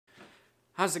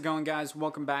How's it going, guys?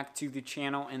 Welcome back to the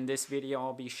channel. In this video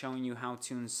I'll be showing you how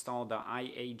to install the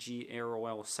IAG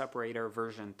AOS separator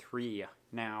version 3.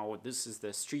 Now this is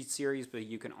the street series, but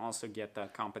you can also get the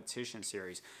competition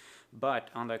series. But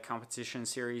on the competition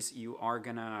series you are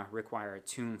gonna require a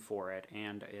tune for it,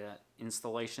 and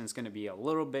installation is gonna be a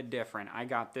little bit different. I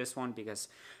got this one because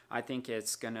I think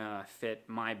it's gonna fit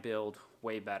my build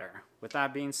way better. With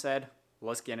that being said,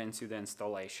 let's get into the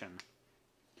installation.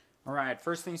 Alright,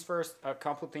 first things first, a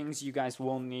couple things you guys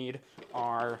will need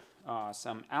are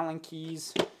some Allen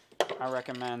keys. I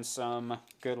recommend some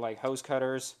good hose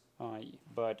cutters,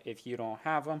 but if you don't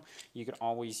have them, you could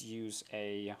always use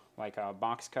a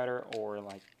box cutter or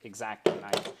X-Acto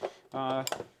knife.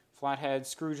 Flathead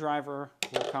screwdriver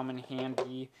will come in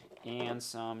handy, and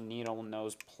some needle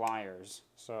nose pliers.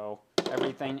 So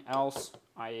everything else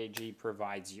IAG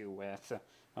provides you with,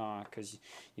 because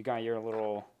you got your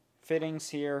little fittings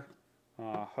here,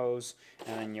 hose,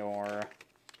 and then your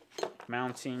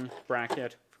mounting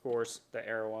bracket, of course, the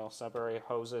AOS separator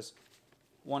hoses.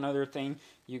 One other thing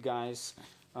you guys,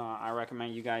 I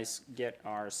recommend you guys get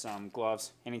are some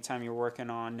gloves. Anytime you're working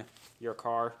on your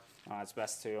car, it's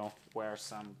best to wear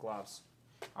some gloves.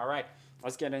 Alright,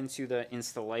 let's get into the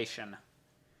installation.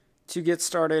 To get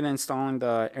started installing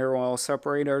the AOS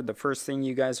separator, the first thing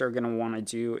you guys are going to want to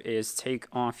do is take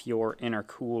off your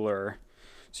intercooler.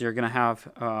 So you're going to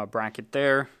have a bracket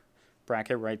there,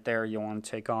 bracket right there you want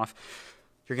to take off.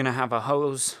 You're going to have a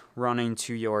hose running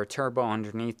to your turbo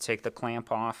underneath. Take the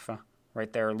clamp off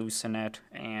right there, loosen it,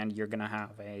 and you're going to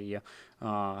have a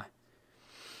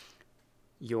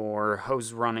your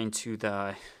hose running to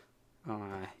the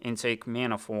intake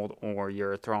manifold or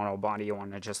your throttle body. You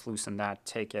want to just loosen that,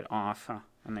 take it off,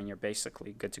 and then you're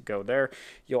basically good to go there.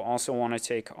 You'll also want to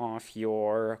take off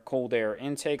your cold air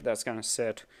intake. That's going to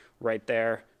sit right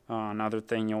there. Another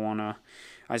thing you'll want to,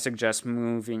 I suggest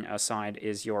moving aside,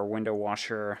 is your window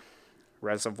washer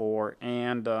reservoir.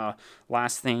 And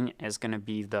last thing is going to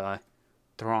be the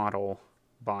throttle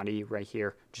body right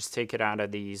here. Just take it out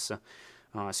of these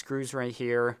screws right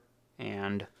here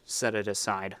and set it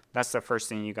aside. That's the first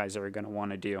thing you guys are going to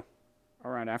want to do.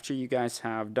 Alright, after you guys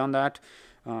have done that,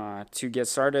 to get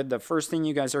started, the first thing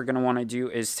you guys are going to want to do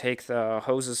is take the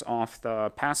hoses off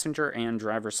the passenger and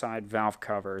driver side valve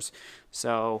covers.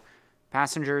 So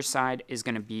passenger side is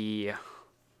going to be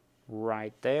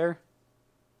right there,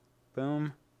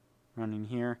 boom, running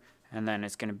here, and then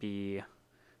it's going to be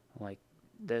like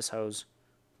this hose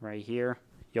right here.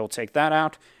 You'll take that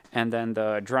out, and then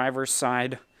the driver's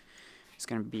side is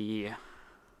going to be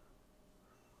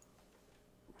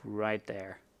right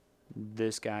there,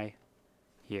 this guy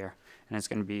here, and it's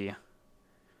going to be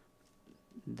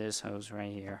this hose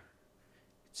right here.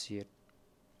 See it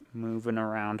moving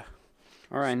around.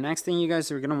 Alright, next thing you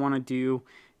guys are going to want to do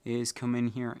is come in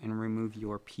here and remove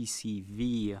your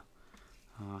PCV,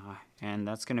 and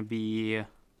that's going to be,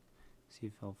 see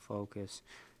if it'll focus,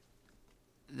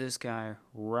 this guy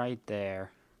right there,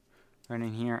 right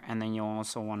in here. And then you'll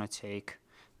also want to take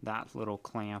that little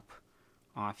clamp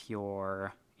off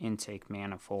your intake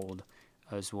manifold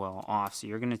as well off. So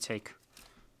you're going to take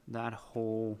that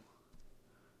whole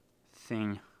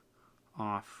thing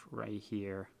off right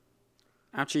here.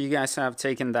 After you guys have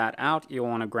taken that out, you'll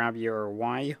want to grab your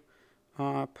Y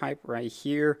pipe right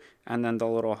here, and then the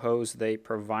little hose they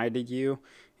provided you,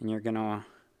 and you're going to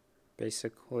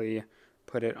basically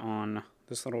put it on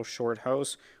this little short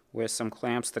hose with some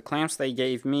clamps. The clamps they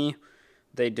gave me,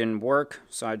 they didn't work,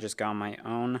 so I just got my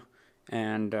own.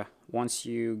 And once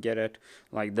you get it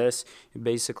like this, you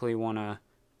basically want to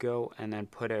go and then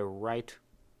put it right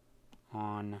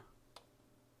on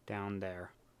down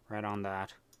there, right on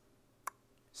that.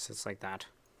 Sits like that.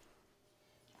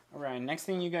 Alright, next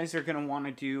thing you guys are going to want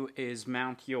to do is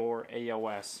mount your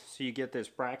AOS. So you get this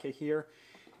bracket here,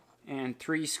 and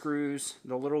 3 screws.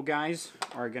 The little guys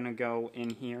are going to go in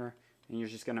here, and you're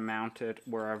just going to mount it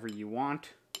wherever you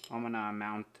want. I'm going to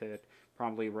mount it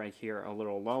probably right here a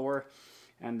little lower.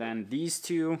 And then these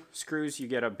 2 screws, you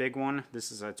get a big one.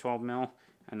 This is a 12 mil,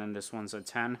 and then this one's a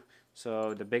 10.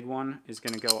 So the big one is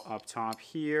going to go up top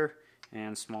here,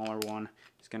 and smaller one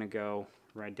is going to go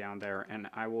right down there. And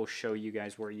I will show you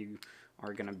guys where you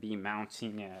are going to be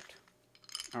mounting it.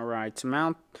 Alright, to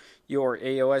mount your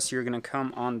AOS, you're going to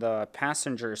come on the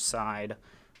passenger side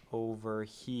over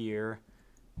here,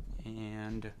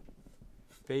 and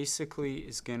basically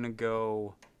it's going to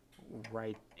go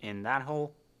right in that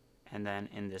hole and then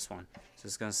in this one. So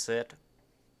it's going to sit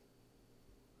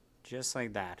just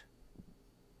like that,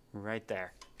 right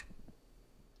there.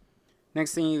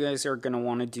 Next thing you guys are going to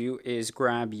want to do is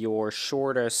grab your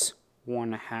shortest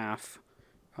 1/2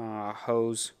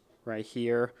 hose right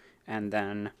here, and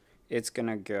then it's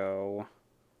gonna go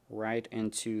right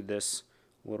into this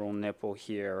little nipple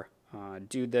here.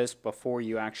 Do this before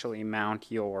you actually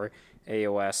mount your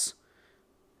AOS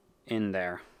in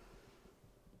there.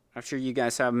 After you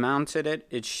guys have mounted it,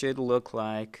 it should look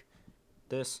like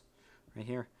this right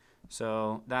here.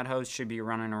 So that hose should be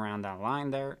running around that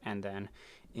line there, and then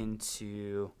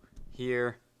into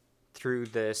here through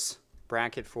this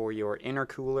bracket for your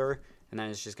intercooler, and then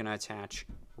it's just going to attach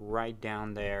right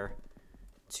down there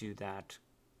to that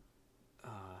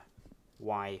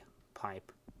Y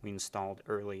pipe we installed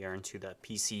earlier into the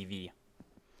PCV.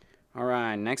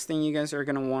 Alright, next thing you guys are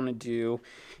going to want to do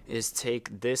is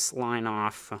take this line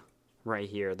off right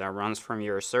here that runs from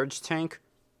your surge tank.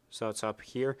 So it's up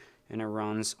here, and it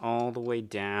runs all the way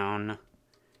down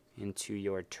into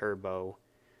your turbo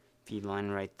feed line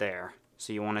right there.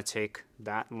 So you want to take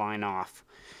that line off.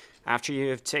 After you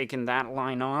have taken that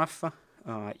line off,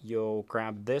 you'll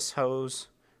grab this hose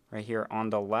right here on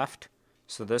the left.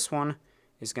 So this one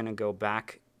is going to go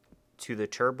back to the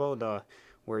turbo,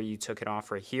 where you took it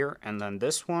off right here, and then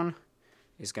this one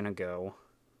is going to go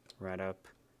right up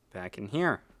back in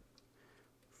here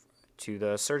to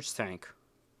the surge tank.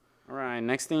 Alright,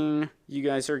 next thing you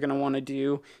guys are going to want to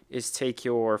do is take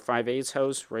your 5/8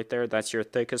 hose right there. That's your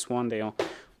thickest one. They'll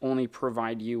only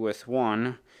provide you with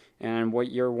one. And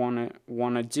what you're want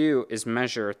to do is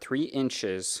measure 3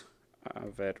 inches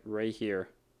of it right here.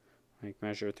 Like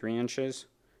measure 3 inches.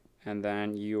 And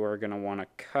then you are going to want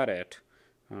to cut it.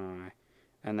 And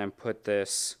then put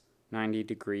this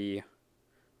 90-degree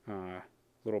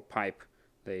little pipe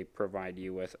they provide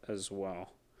you with as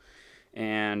well.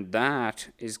 And that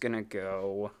is going to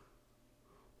go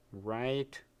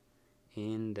right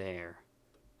in there.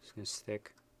 It's going to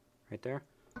stick right there.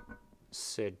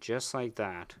 Sit just like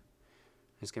that.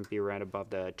 It's going to be right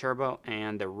above the turbo.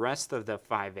 And the rest of the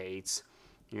 5/8,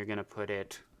 you're going to put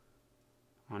it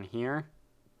on here.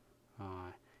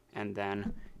 And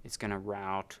then it's going to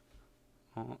route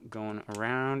going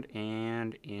around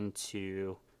and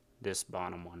into this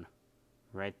bottom one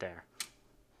right there.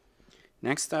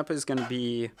 Next step is going to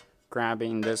be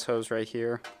grabbing this hose right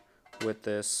here with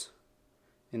this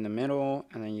in the middle,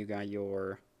 and then you got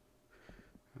your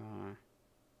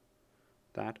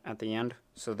that at the end.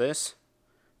 So this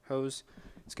hose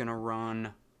is going to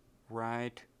run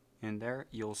right in there.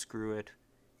 You'll screw it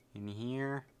in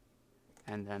here,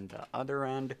 and then the other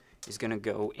end is going to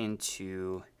go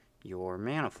into your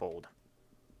manifold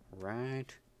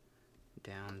right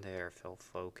down there. Fill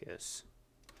focus.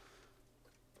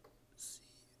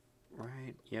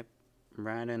 Right, yep,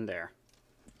 right in there.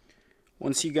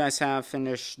 Once you guys have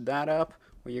finished that up,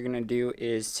 what you're gonna do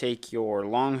is take your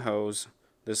long hose.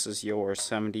 This is your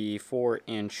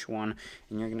 74-inch one,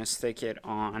 and you're gonna stick it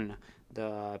on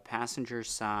the passenger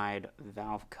side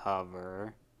valve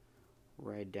cover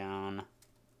right down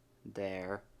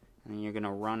there, and you're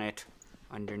gonna run it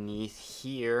underneath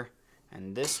here,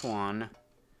 and this one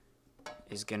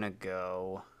is gonna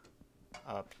go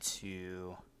up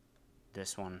to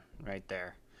this one right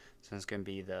there. So it's gonna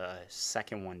be the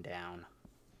second one down.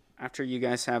 After you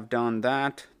guys have done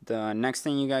that, the next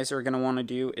thing you guys are gonna want to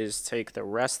do is take the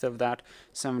rest of that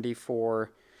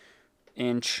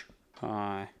 74-inch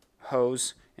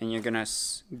hose, and you're gonna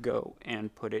go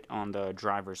and put it on the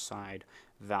driver's side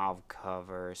valve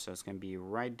cover. So it's gonna be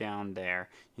right down there.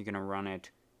 You're gonna run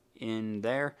it in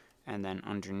there and then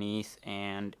underneath,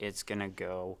 and it's gonna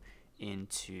go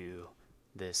into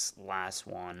this last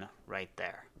one right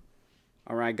there.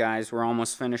 Alright guys, we're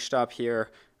almost finished up here.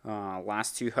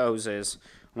 Last 2 hoses.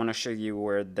 I want to show you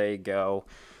where they go.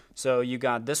 So you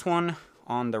got this one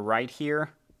on the right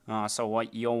here. So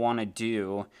what you'll want to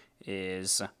do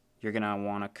is you're going to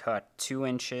want to cut 2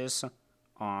 inches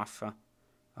off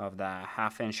of the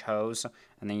 1/2-inch hose,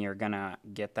 and then you're going to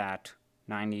get that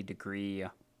 90-degree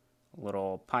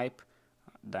little pipe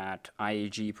that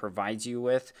IAG provides you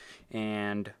with,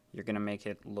 and you're going to make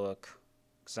it look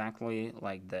exactly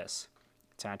like this.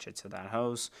 Attach it to that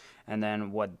hose, and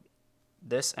then what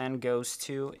this end goes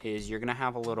to is you're going to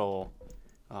have a little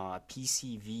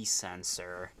PCV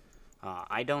sensor.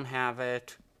 I don't have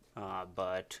it,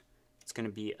 but it's going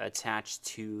to be attached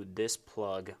to this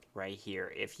plug right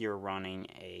here if you're running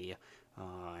a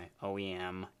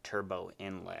OEM turbo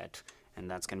inlet. And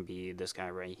that's going to be this guy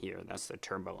right here. That's the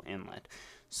turbo inlet.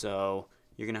 So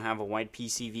you're going to have a white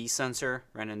PCV sensor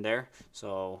right in there.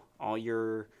 So all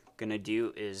you're going to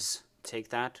do is take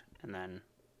that and then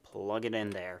plug it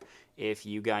in there. If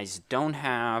you guys don't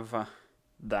have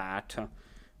that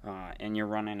and you're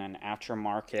running an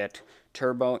aftermarket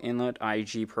turbo inlet,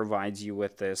 IAG provides you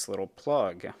with this little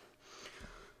plug.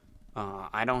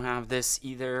 I don't have this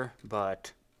either,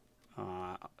 but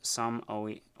some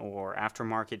OE or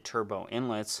aftermarket turbo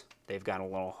inlets, they've got a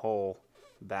little hole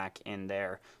back in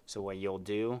there. So what you'll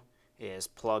do is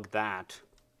plug that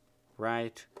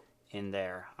right in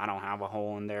there. I don't have a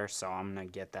hole in there, so I'm gonna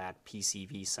get that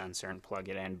PCV sensor and plug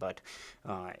it in. But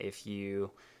if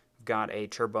you got a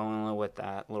turbo inlet with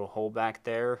that little hole back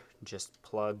there, just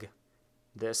plug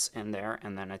this in there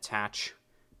and then attach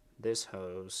this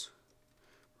hose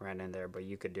right in there. But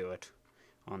you could do it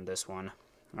on this one.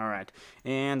 Alright,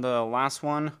 and the last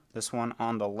one, this one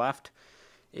on the left,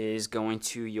 is going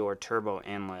to your turbo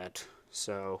inlet.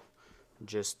 So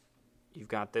just, you've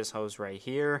got this hose right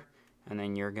here, and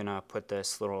then you're gonna put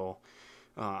this little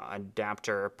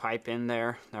adapter pipe in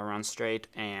there that runs straight,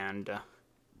 and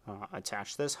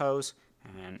attach this hose,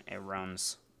 and it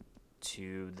runs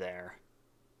to there.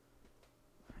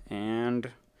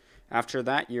 And after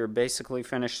that, you're basically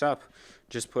finished up.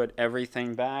 Just put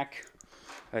everything back,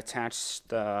 attach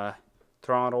the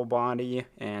throttle body,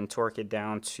 and torque it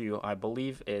down to, I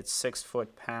believe it's 6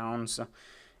 foot-pounds,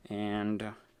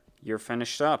 and you're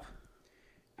finished up.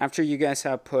 After you guys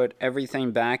have put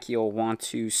everything back, you'll want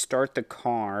to start the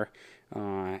car,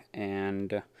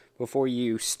 and before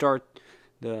you start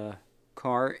the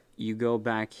car, you go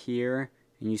back here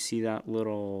and you see that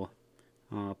little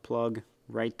plug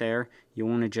right there. You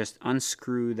want to just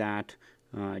unscrew that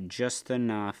just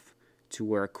enough to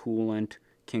where coolant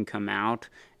can come out,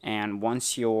 and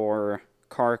once your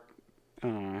car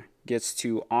gets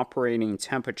to operating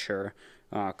temperature,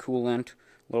 a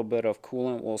little bit of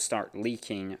coolant will start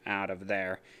leaking out of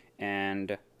there,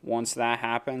 and once that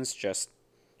happens, just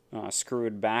screw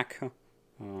it back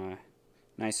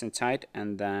nice and tight,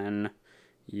 and then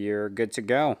you're good to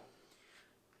go.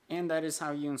 And that is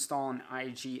how you install an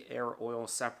IAG air oil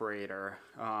separator.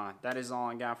 That is all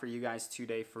I got for you guys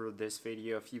today for this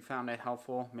video. If you found it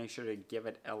helpful, make sure to give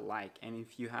it a like. And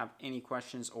if you have any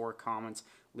questions or comments,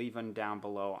 leave them down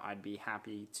below. I'd be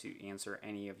happy to answer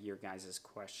any of your guys'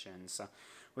 questions.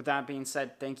 With that being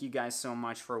said, thank you guys so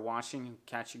much for watching.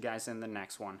 Catch you guys in the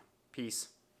next one. Peace.